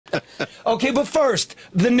Okay, but first,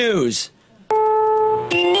 the news.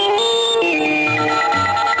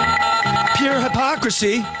 Pure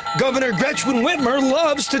hypocrisy. Governor Gretchen Whitmer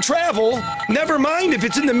loves to travel. Never mind if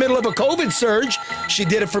it's in the middle of a COVID surge. She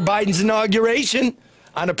did it for Biden's inauguration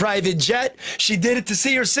on a private jet. She did it to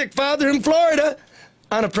see her sick father in Florida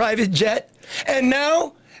on a private jet. And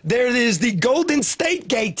now there is the Golden State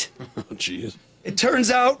Gate. Oh, jeez. It turns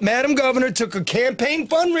out Madam Governor took a campaign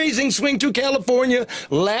fundraising swing to California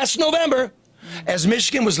last November as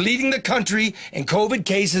Michigan was leading the country in COVID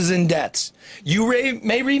cases and deaths. You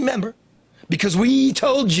may remember because we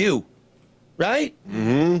told you, right?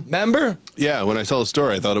 Mm-hmm. Remember? Yeah, when I saw the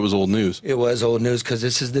story, I thought it was old news. It was old news because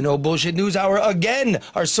this is the No Bullshit News Hour. Again,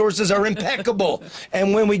 our sources are impeccable.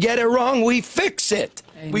 And when we get it wrong, we fix it.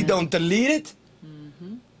 Amen. We don't delete it.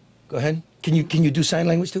 Mm-hmm. Go ahead. Can you do sign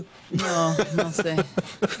language too? No, no sé.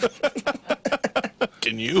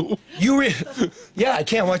 Can you? Yeah, I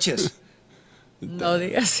can't watch this. No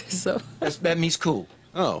digas eso. That means cool.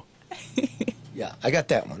 Oh. Yeah, I got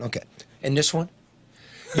that one. Okay. And this one?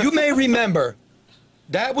 You may remember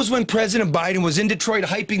that was when President Biden was in Detroit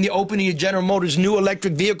hyping the opening of General Motors' new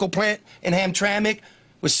electric vehicle plant in Hamtramck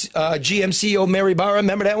with GM CEO Mary Barra.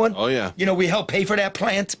 Remember that one? Oh, yeah. You know, we helped pay for that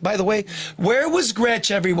plant, by the way. Where was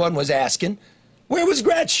Gretch, everyone was asking? Where was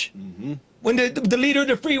Gretch? Mm-hmm. When the leader of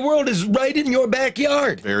the free world is right in your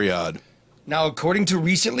backyard. Very odd. Now, according to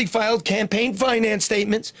recently filed campaign finance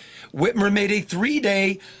statements, Whitmer made a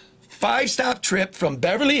 3-day, 5-stop trip from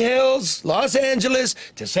Beverly Hills, Los Angeles,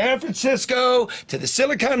 to San Francisco, to the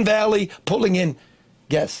Silicon Valley, pulling in,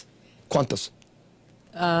 guess, ¿cuántos?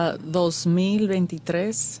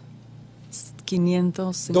 2023,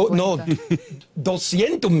 550. No,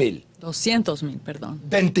 200,000. 200,000, perdón.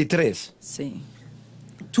 23. Sí.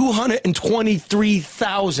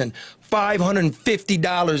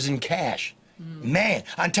 $223,550 in cash. Man,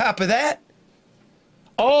 on top of that,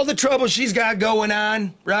 all the trouble she's got going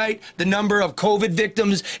on, right? The number of COVID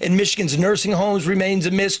victims in Michigan's nursing homes remains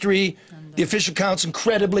a mystery. The official count's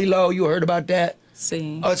incredibly low. You heard about that?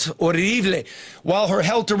 Sí. It's horrible. While her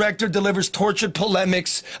health director delivers tortured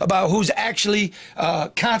polemics about who's actually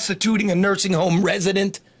constituting a nursing home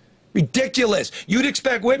resident. Ridiculous. You'd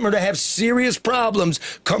expect Whitmer to have serious problems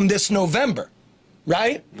come this November,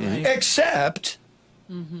 right? Mm-hmm. Except,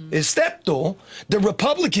 excepto, the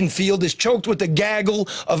Republican field is choked with a gaggle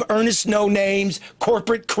of earnest no-names,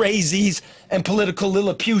 corporate crazies, and political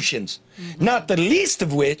Lilliputians. Mm-hmm. Not the least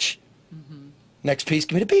of which, next piece,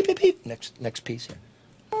 give me the beep, beep, beep. Next piece here.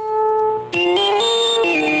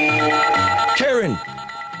 Karen,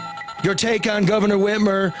 your take on Governor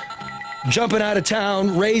Whitmer jumping out of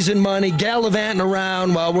town, raising money, gallivanting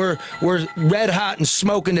around while we're red hot and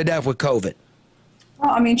smoking to death with COVID. Well,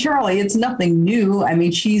 I mean, Charlie, it's nothing new. I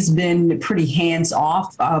mean, she's been pretty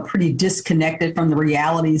hands-off, pretty disconnected from the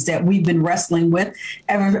realities that we've been wrestling with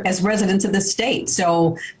as residents of the state.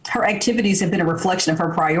 So her activities have been a reflection of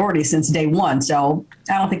her priorities since day one. So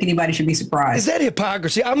I don't think anybody should be surprised. Is that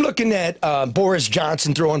hypocrisy? I'm looking at Boris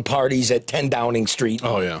Johnson throwing parties at 10 Downing Street.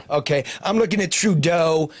 Oh, yeah. Okay. I'm looking at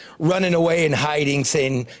Trudeau running away and hiding,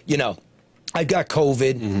 saying, you know, I've got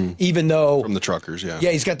COVID, even though... From the truckers, yeah.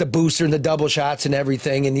 Yeah, he's got the booster and the double shots and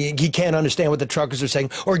everything, and he can't understand what the truckers are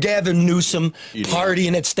saying. Or Gavin Newsom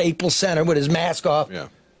partying at Staples Center with his mask off. Yeah.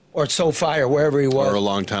 Or SoFi or wherever he was. Or a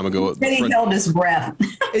long time ago. Then he held his breath.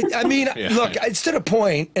 I mean, Yeah. look, it's to the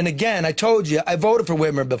point, and again, I told you, I voted for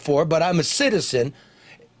Whitmer before, but I'm a citizen.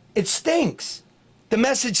 It stinks. The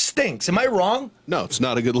message stinks. Am I wrong? No, it's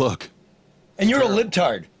not a good look. And you're a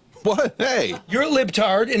libtard. What? Hey. You're a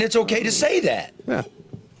libtard, and it's okay to say that. Yeah.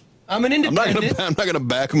 I'm an independent. I'm not gonna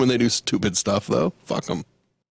back them when they do stupid stuff, though. Fuck them.